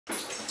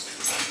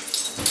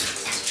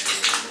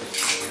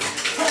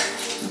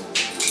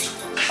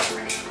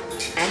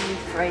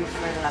3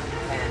 for £11.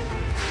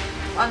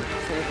 1, 2,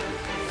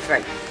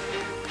 3.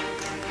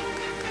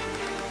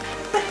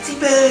 Betsy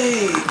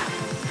Boo!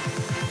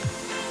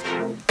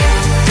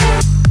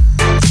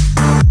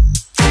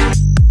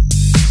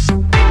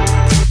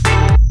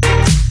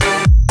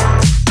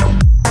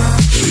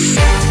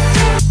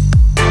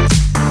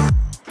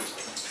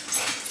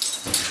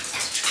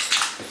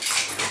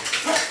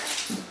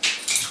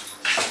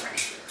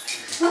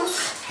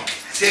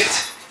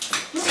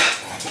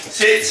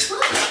 Sit.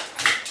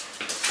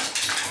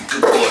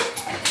 Good boy.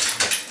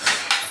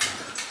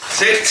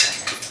 Sit.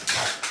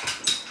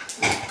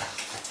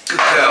 Good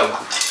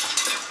girl.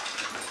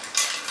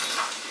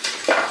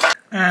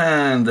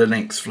 And the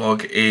next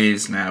vlog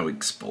is now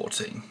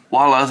exporting.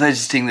 While I was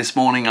editing this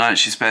morning, I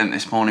actually spent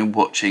this morning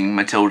watching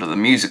Matilda the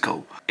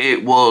musical.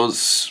 It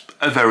was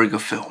a very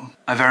good film.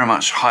 I very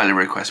much highly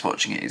request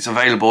watching it. It's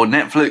available on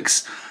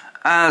Netflix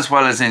as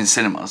well as in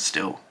cinemas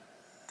still.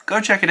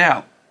 Go check it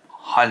out.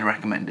 Highly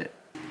recommend it.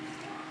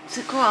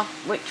 So go on,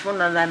 which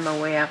one of them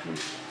are we having?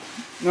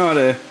 No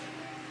idea.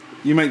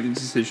 You make the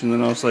decision,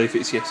 then I'll say if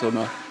it's yes or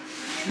no.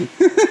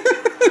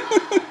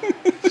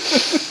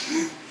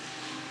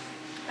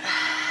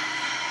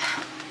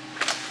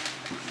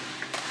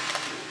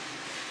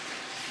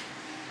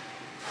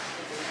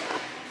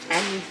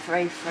 Any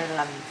 3 for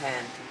 £11.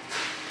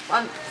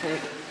 1, 2,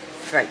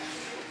 3.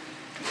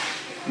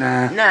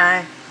 Nah.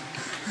 No.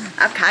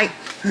 Okay.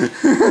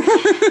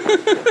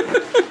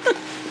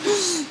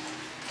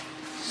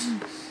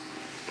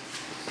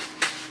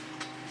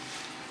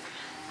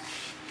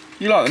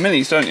 You like the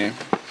minis, don't you?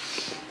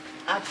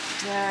 I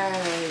do.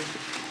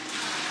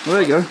 Well,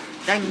 there you go.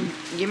 Then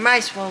you may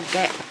as well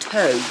get 2.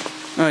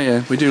 Oh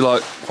yeah, we do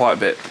like quite a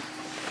bit.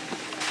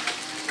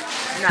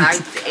 No,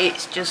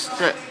 it's just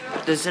that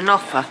there's an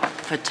offer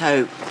for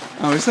 2.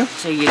 Oh, is there?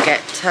 So you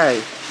get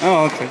 2.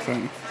 Oh, okay, fair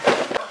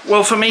enough.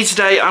 Well, for me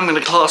today, I'm going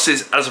to class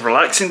this as a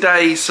relaxing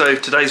day, so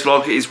today's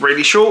vlog is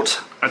really short.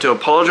 I do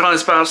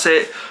apologise about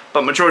it,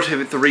 but majority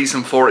of it, the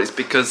reason for it is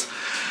because,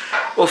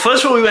 well,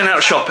 first of all, we went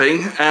out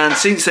shopping, and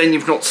since then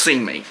you've not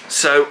seen me.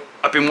 So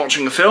I've been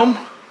watching a film,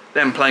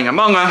 then playing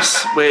Among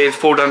Us with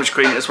Fall Damage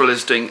Queen, as well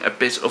as doing a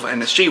bit of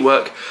NSG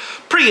work,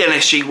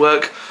 pre-NSG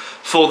work,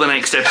 for the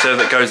next episode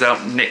that goes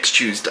out next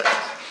Tuesday.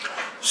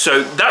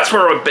 So that's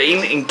where I've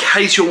been. In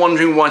case you're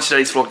wondering why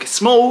today's vlog is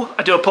small,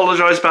 I do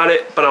apologise about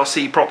it, but I'll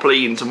see you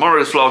properly in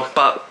tomorrow's vlog.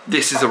 But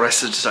this is the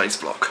rest of today's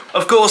vlog.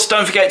 Of course,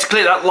 don't forget to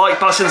click that like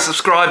button and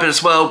subscribe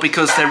as well,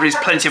 because there is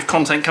plenty of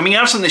content coming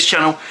out on this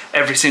channel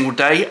every single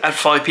day at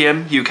 5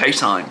 PM UK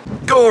time.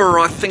 Gore,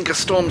 I think a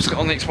storm's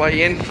on its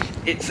way in.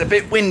 It's a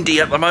bit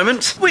windy at the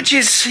moment, which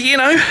is, you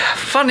know,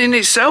 fun in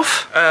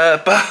itself.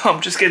 But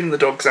I'm just getting the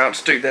dogs out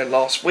to do their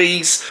last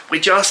wheeze. We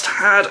just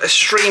had a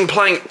stream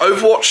playing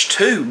Overwatch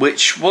 2,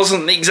 which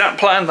wasn't the exact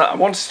plan that I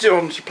wanted to do. I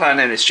wanted to play an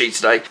NSG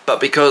today, but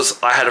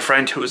because I had a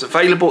friend who was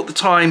available at the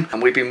time,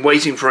 and we've been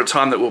waiting for a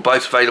time that we're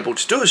both available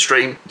to do a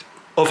stream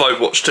of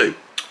Overwatch 2.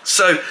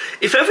 So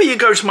if ever you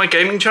go to my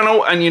gaming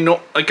channel and you're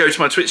not go to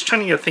my Twitch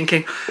channel, you're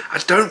thinking, I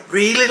don't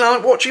really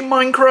like watching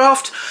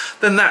Minecraft,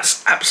 then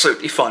that's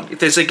absolutely fine. If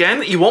there's a game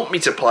that you want me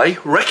to play,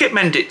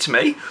 recommend it to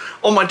me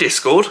on my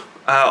Discord.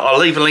 I'll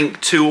leave a link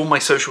to all my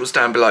socials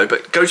down below,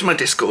 but go to my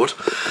Discord,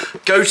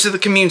 go to the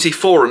community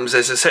forums.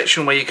 There's a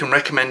section where you can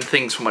recommend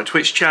things for my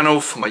Twitch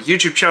channel, for my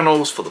YouTube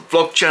channels, for the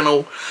vlog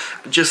channel.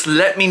 Just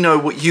let me know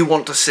what you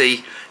want to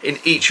see in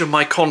each of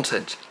my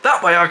content.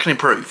 That way I can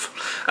improve,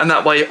 and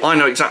that way I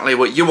know exactly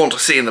what you want to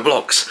see in the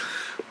vlogs.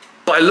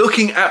 By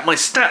looking at my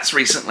stats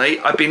recently,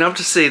 I've been able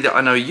to see that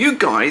I know you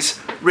guys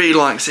really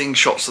like seeing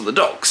shots of the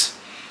dogs,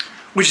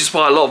 which is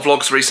why a lot of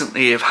vlogs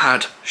recently have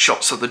had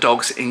shots of the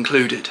dogs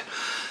included.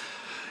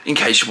 In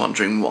case you're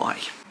wondering why.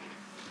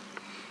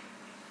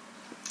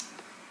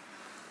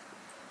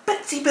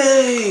 Betsy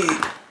Boo!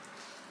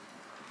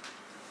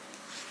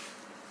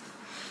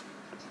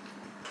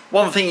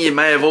 One thing you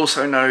may have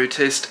also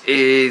noticed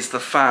is the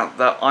fact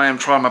that I am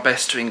trying my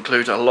best to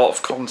include a lot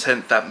of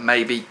content that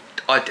maybe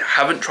I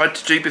haven't tried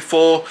to do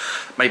before,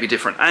 maybe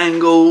different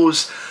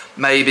angles,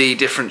 maybe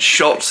different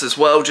shots as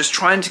well, just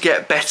trying to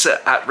get better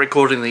at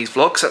recording these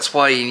vlogs. That's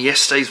why in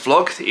yesterday's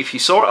vlog, if you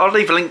saw it, I'll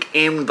leave a link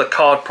in the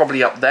card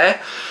probably up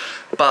there,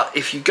 but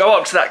if you go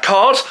up to that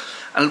card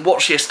and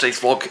watch yesterday's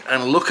vlog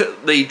and look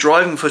at the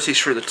driving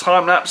footage through the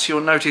time lapse,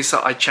 you'll notice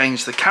that I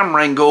changed the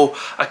camera angle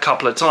a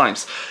couple of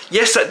times.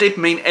 Yes, that did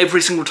mean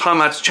every single time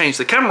I had to change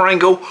the camera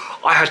angle,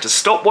 I had to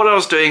stop what I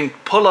was doing,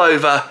 pull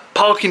over,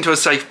 park into a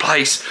safe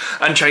place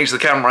and change the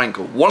camera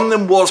angle. One of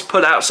them was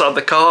put outside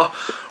the car.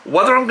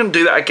 Whether I'm going to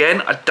do that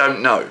again, I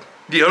don't know.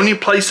 The only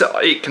place that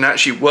it can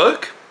actually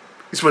work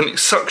is when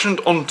it's suctioned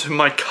onto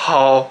my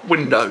car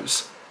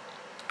windows.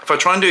 If I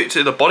try and do it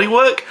to the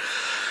bodywork,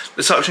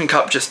 the suction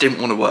cup just didn't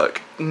want to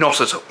work.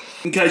 Not at all.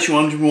 In case you're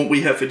wondering what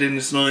we had for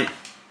dinner tonight,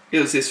 it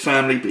was this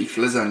family beef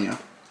lasagna.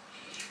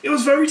 It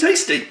was very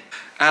tasty.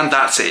 And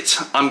that's it.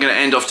 I'm going to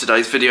end off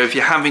today's video. If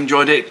you have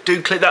enjoyed it,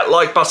 do click that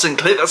like button,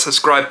 click that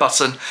subscribe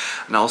button,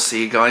 and I'll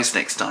see you guys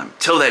next time.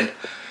 Till then,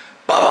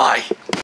 bye-bye.